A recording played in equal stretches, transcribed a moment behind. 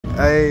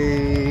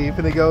Hey,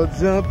 finna go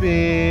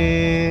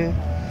jumping.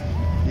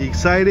 You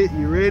excited?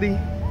 You ready?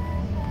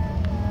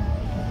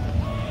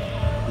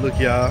 Look,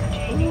 y'all.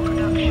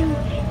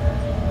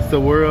 It's the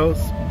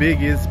world's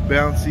biggest,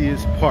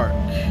 bounciest park.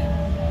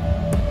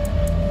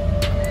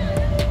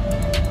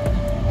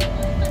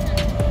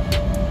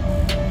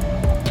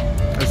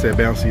 I said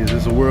bounciest.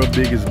 It's the world's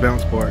biggest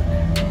bounce park.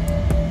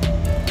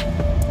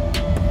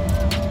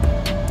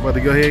 About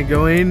to go ahead and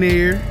go in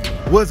there.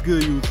 What's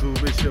good,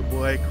 YouTube? It's your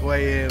boy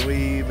Quay and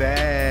we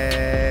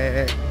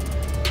back.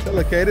 Tell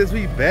the Cadence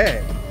we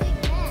back.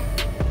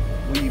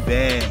 We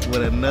back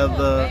with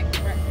another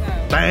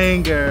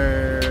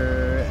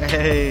banger.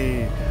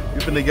 Hey, we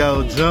finna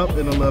go jump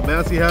in the little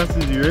bouncy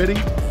houses. You ready?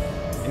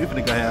 We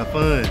finna go have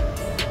fun.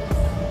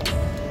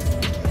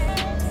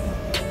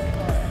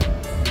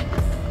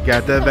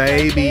 Got the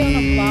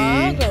baby.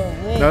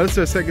 No, this is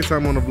her second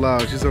time on the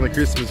vlog. She's on the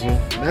Christmas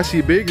one. Now she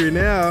bigger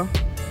now.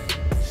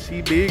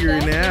 She bigger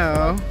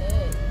now.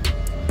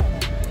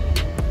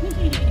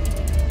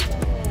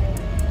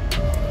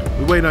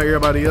 We waiting on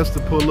everybody else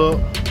to pull up.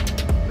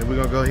 Then we're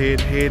gonna go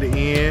ahead and head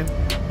in.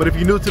 But if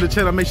you're new to the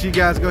channel, make sure you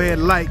guys go ahead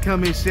and like,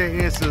 comment, share,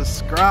 and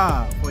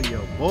subscribe for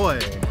your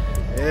boy.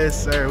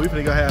 Yes, sir. We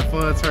finna go have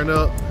fun, turn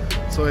up.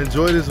 So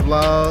enjoy this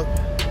vlog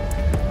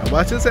and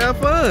watch us have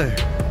fun.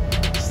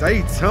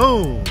 Stay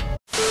tuned.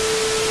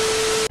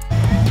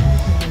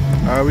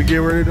 All right, we get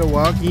ready to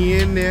walk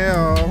in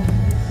now.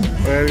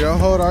 Ready to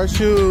hold our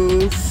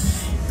shoes.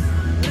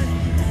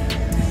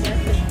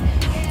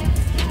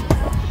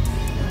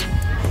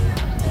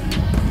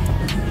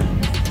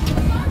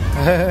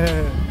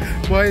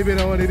 Boy, you been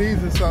on one of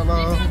these in so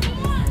long.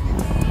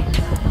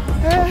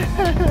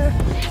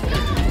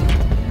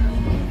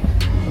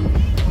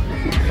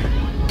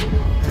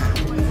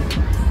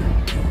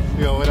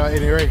 You know, without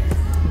any rate.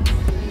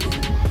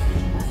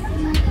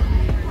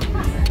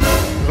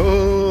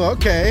 Oh,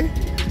 okay.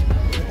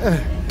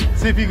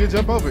 See if you can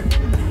jump over it.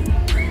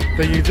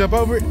 Think you can jump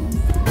over it?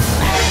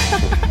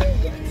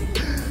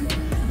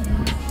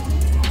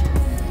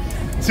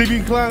 See if you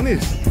can climb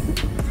this.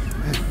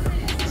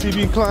 See if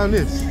you can climb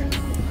this.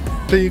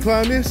 Think you can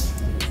climb this?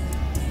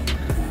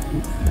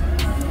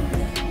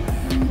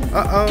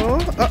 Uh-oh,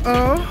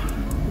 uh-oh.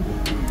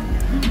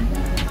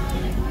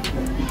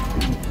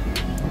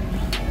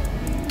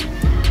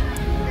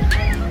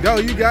 Go,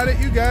 you got it,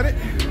 you got it.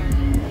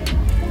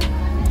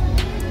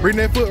 Bring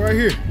that foot right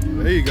here.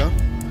 There you go.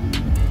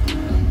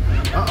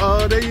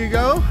 Uh-oh, there you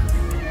go.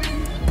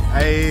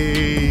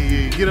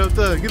 Hey, get up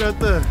there, get up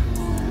there.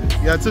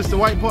 You gotta touch the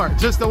white part,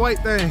 just the white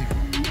thing.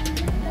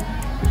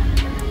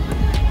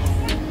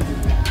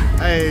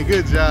 Hey,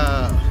 good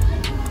job.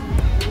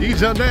 You can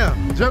jump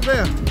down, jump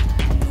down.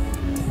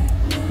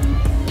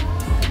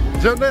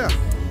 Jump down.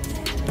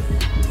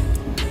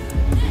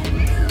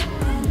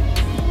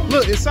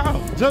 Look, it's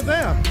soft, jump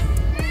down.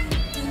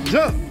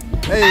 Jump.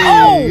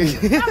 Hey.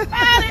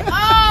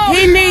 Oh,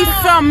 he needs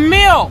some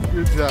milk.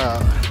 Good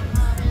job.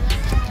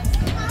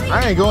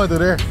 I ain't going through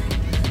there.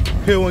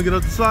 Here, wanna get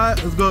up the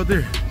slide? Let's go up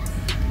there.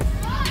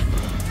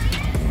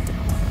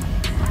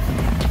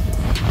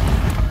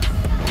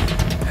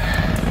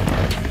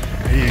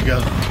 There you go.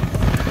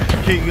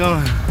 Keep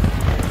going.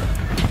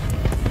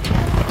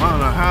 I don't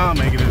know how I'm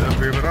making it up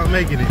here, but I'm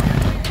making it.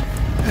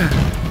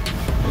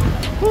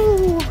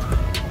 Woo.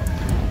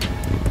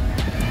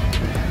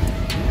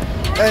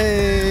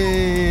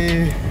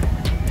 Hey.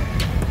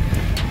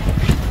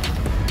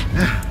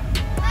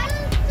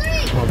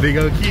 Big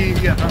old key,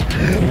 yeah.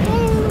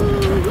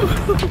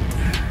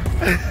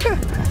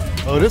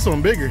 Oh, this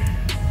one bigger.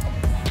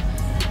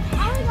 I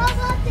wanna go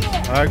up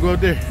there. All right, go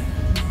up there.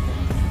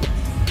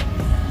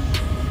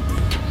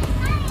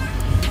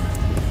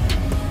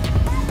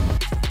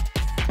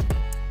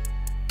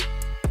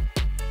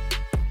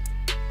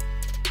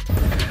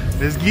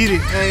 Let's get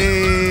it.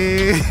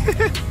 Hey.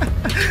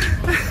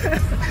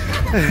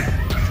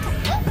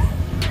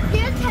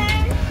 Your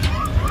turn.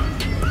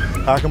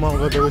 All right, come on,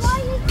 go do this.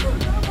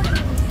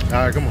 All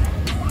right, come on.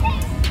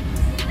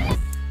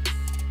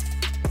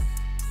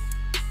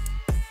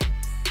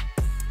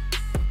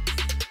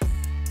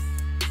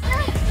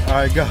 All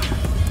right, go.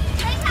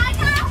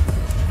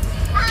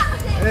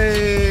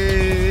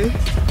 Hey.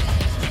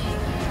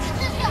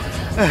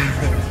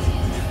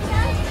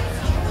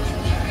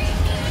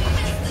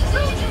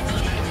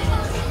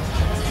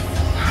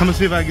 I'm gonna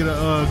see if I get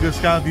a good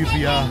sky view for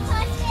y'all.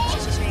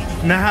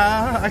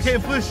 Nah, I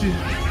can't push you.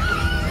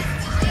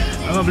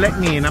 I'm a black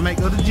man. I might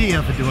go to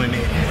jail for doing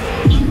that.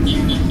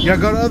 You gotta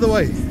go the other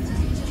way.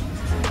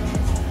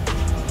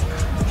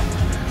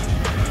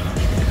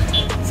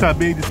 That's how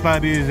big the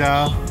spot is,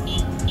 y'all.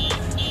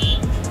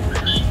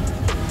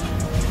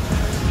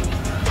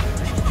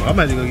 Well, I'm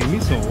about to go get me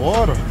some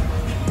water.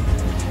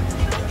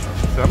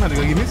 So I'm about to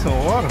go get me some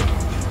water.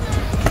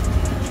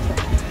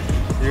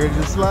 You ready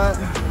to slide?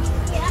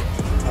 Yeah.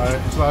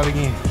 Alright, slide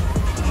again.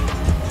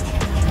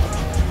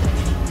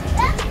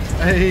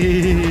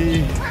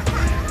 Hey,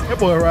 that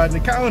boy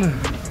riding the counter.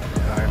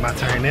 Alright, my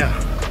turn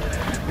now.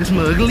 It's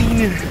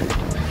mugly.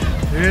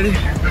 Ready?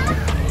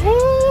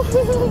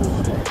 Woo!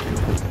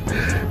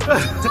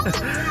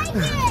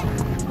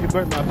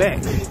 burnt my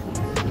back.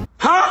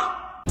 Huh?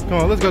 Come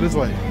on, let's go this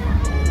way.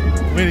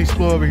 We didn't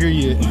explore over here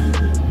yet.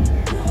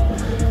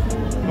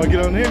 Wanna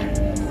get on here?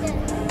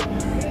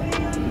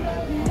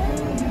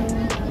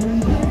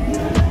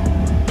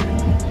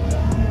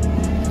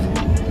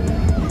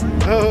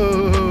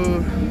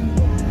 Oh,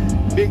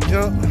 big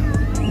jump.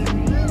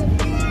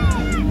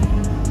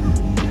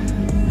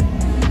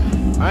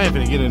 I ain't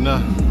finna get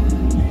enough.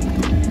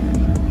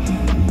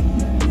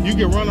 You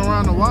can run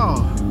around the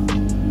wall.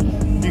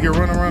 You can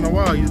run around the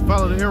wall. You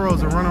follow the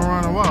arrows and run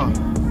around the wall.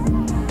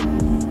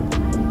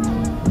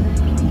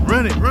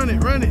 Run it, run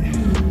it, run it.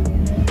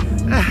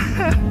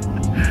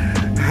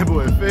 That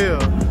boy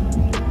fell.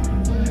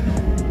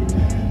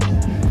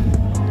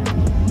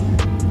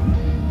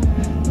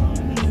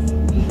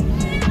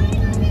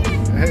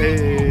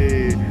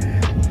 Hey.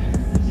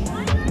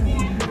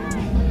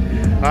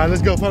 All right,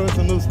 let's go find us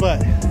a new spot.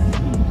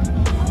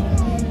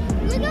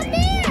 Look up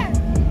there.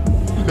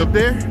 Look up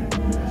there?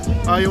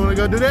 Oh, you wanna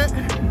go do that?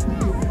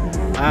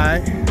 All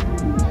right.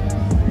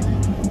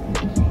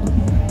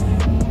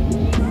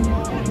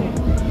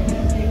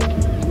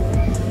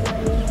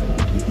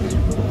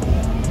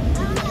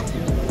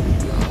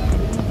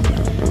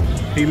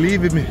 He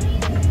leaving me.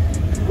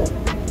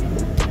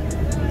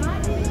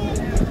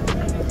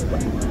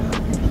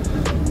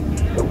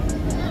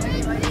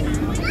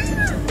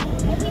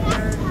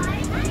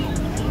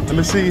 Let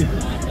me see.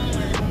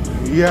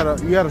 You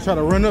gotta try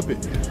to run up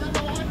it.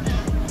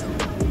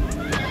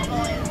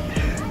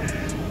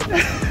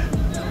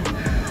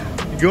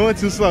 You're going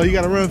too slow. You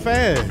gotta run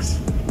fast.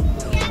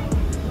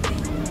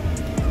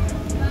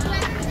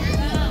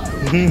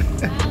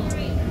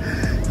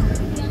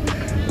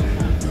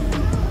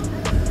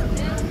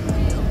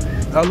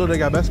 Oh look, they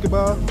got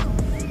basketball.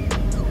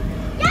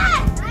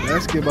 Yes.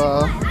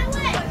 Basketball.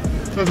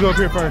 So let's go up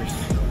here first.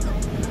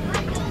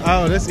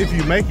 Oh, that's if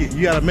you make it.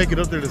 You gotta make it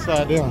up there to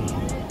slide down.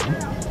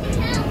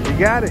 You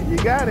got it, you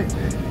got it.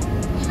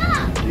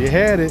 You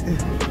had it.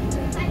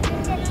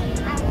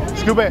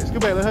 Scoot back,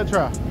 let her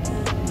try.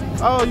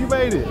 Oh, you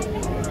made it.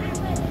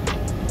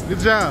 Good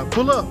job.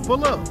 Pull up,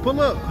 pull up,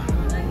 pull up.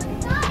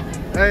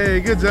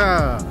 Hey, good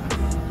job.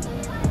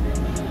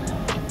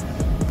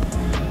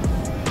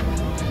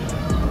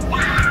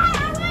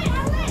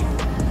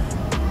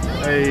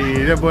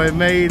 Hey, that boy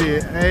made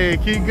it. Hey,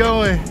 keep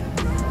going.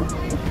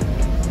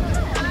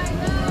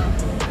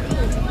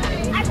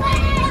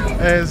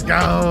 Let's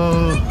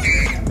go.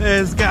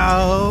 Let's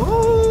go.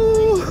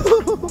 Ooh.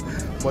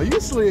 Boy, you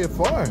slid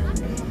far.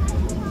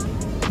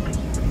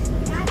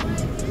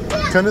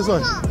 Come this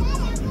way.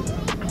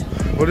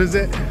 What is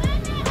it?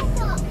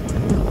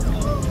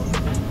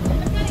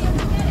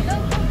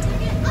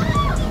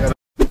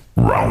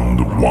 Round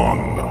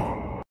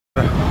one.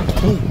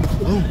 Boom,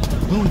 boom,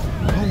 boom,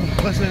 boom.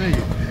 What's that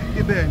nigga?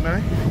 Get back,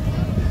 man.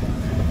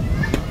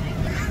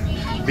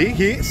 Big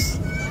hits.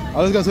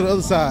 Oh, let's go to the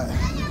other side.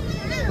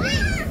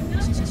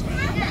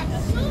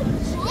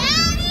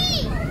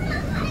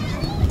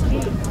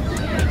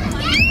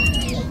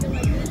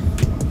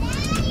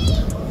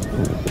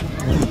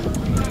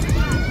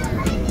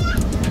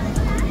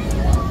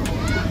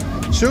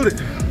 Shoot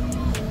it.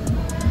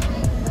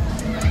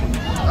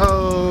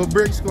 Oh,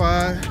 brick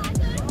squad.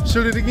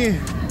 Shoot it again.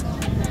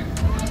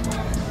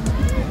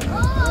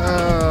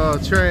 Oh,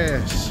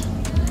 trash.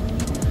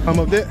 I'm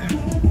up there.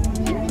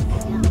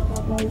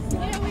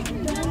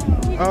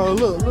 Oh,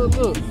 look, look,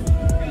 look.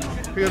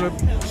 We got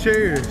the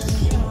chairs.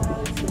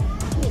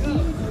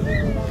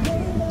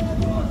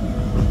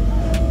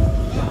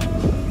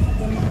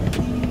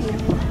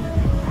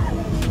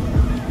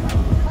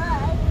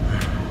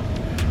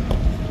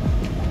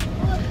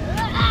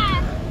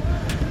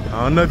 I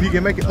don't know if you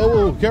can make it.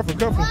 Oh, careful,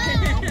 careful.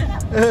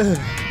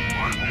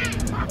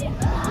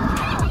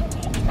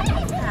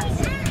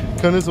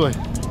 Come this way.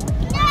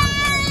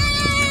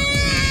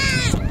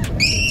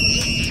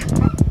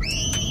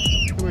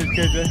 Come here,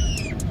 KJ.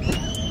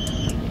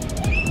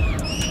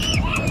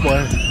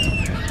 Boy.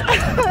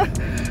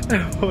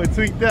 Boy,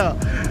 tweaked out.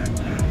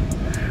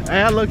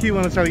 Hey, I low-key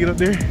want to try to get up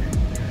there.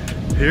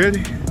 You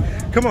ready?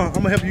 Come on, I'm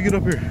gonna help you get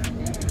up here.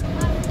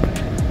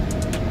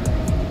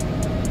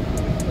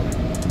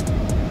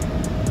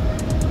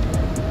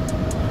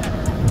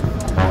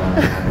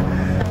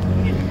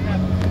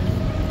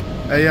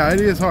 Hey, yeah,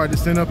 it is hard to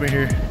stand up in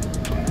here.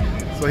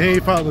 So he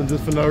ain't falling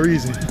just for no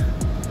reason.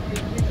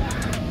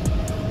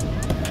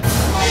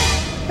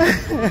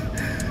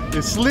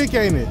 It's slick,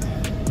 ain't it?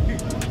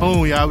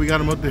 Oh, y'all, we got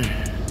him up there.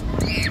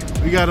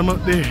 We got him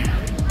up there.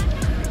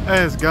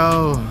 Let's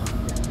go.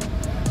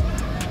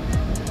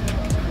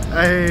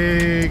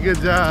 Hey, good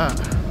job.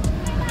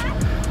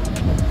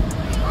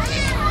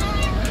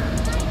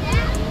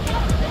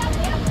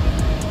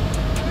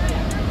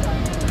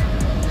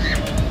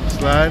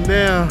 Sliding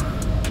down.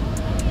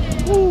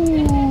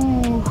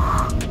 Ooh,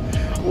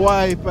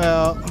 wipe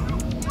out.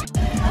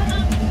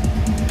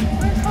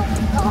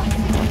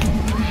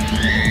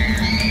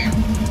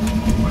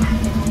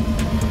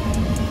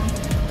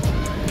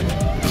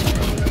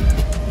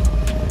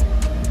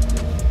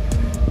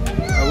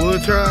 I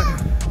would try,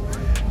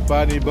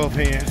 but I need both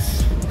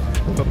hands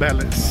for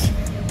balance.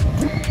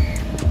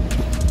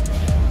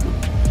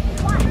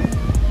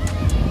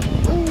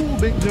 Ooh,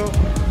 big jump.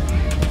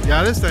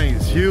 Y'all, this thing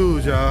is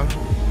huge, y'all.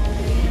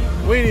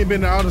 We ain't even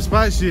been to all the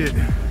spots yet.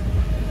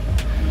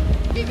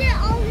 You did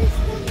all this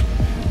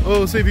thing.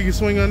 Oh, see if you can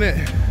swing on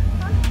that.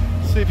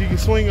 See if you can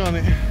swing on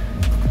it.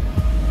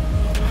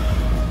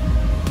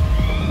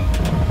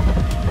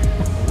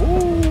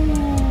 Ooh.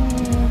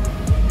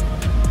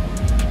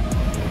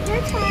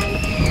 Your turn.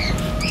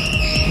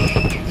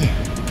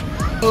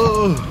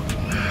 Oh,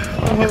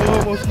 I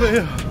almost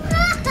fell.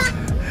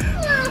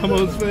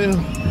 Almost fell.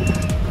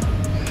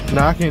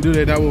 Nah, I can't do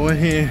that with one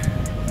hand.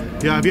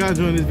 Y'all, if y'all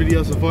enjoying this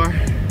video so far,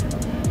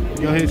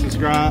 go ahead and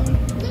subscribe.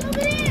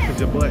 Cause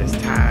your boy is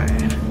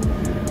tired.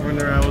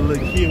 Running around with a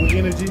little kid with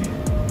energy.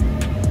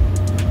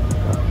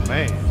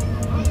 Man.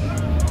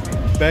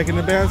 Back in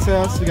the bounce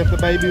house, we got the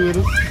baby with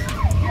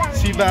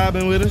us. She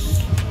vibing with us.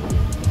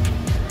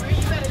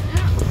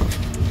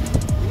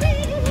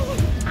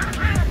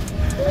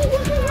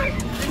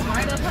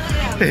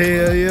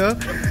 Hell yeah.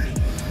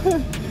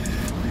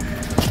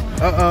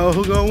 Uh-oh,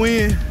 who gonna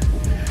win?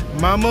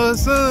 Mama or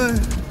son?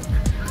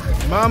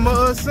 Mama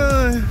or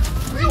son?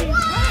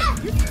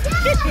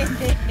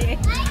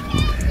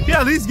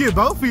 Yeah, at least get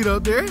both feet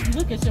up there.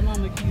 Look at your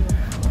mama cute.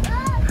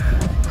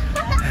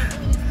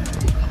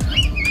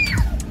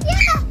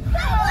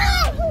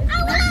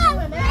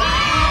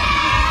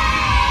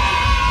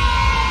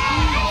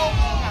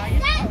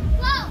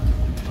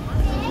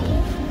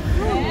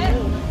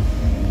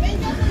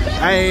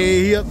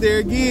 Hey, he up there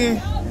again.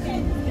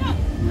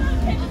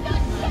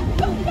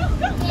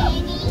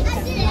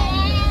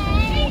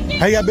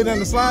 Hey, y'all been on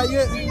the slide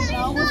yet?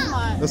 No, what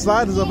slide? The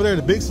slide is over there,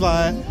 the big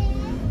slide.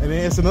 And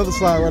then it's another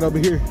slide right over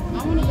here.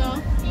 I wanna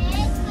go.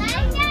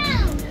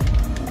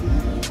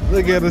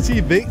 Look at her, she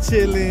big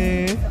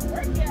chillin'.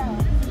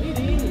 It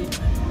is.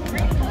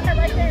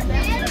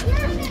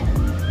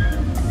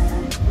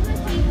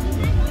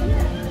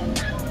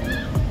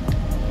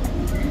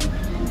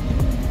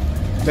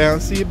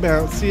 Bouncy,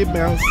 bouncy,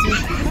 bouncy.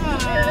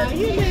 Aw,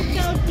 you look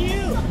so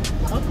cute.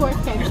 Of course,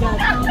 Katie got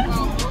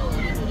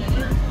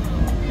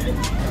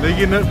They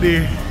getting up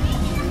there.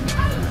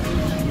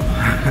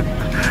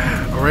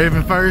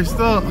 Raven first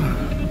up.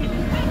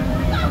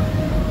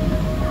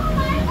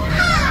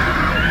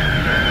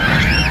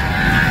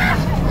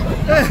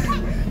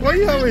 Why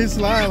you always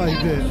slide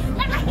like that?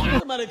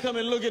 Somebody come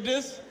and look at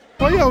this.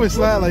 Why you always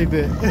slide like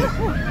that?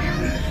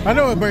 I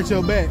know it burnt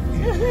your back.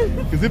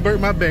 Cause it burnt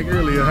my back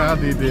earlier how I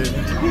did that.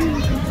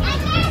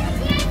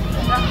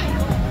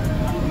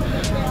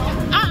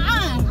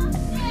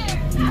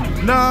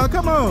 Nah,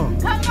 come on.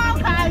 Come on,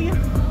 Kyle.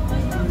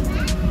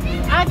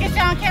 I'll get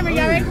you on camera,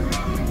 y'all ready?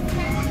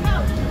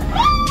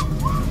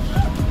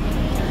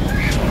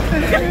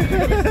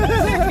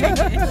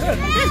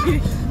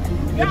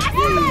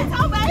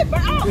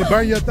 It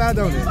burned your thigh,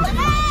 don't it?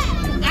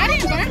 I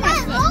didn't burn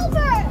myself.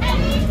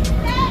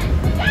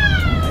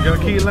 Go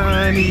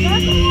Keelani.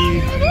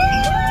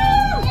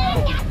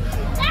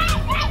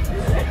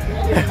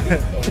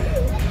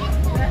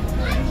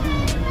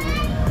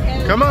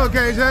 Come on,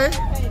 KJ.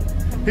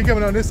 He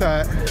coming on this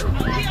side.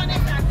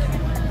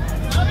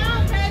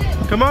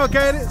 Come on,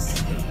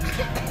 Cadence.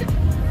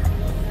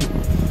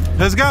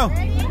 Let's go.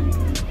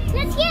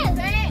 Let's get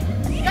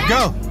it.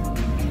 Go.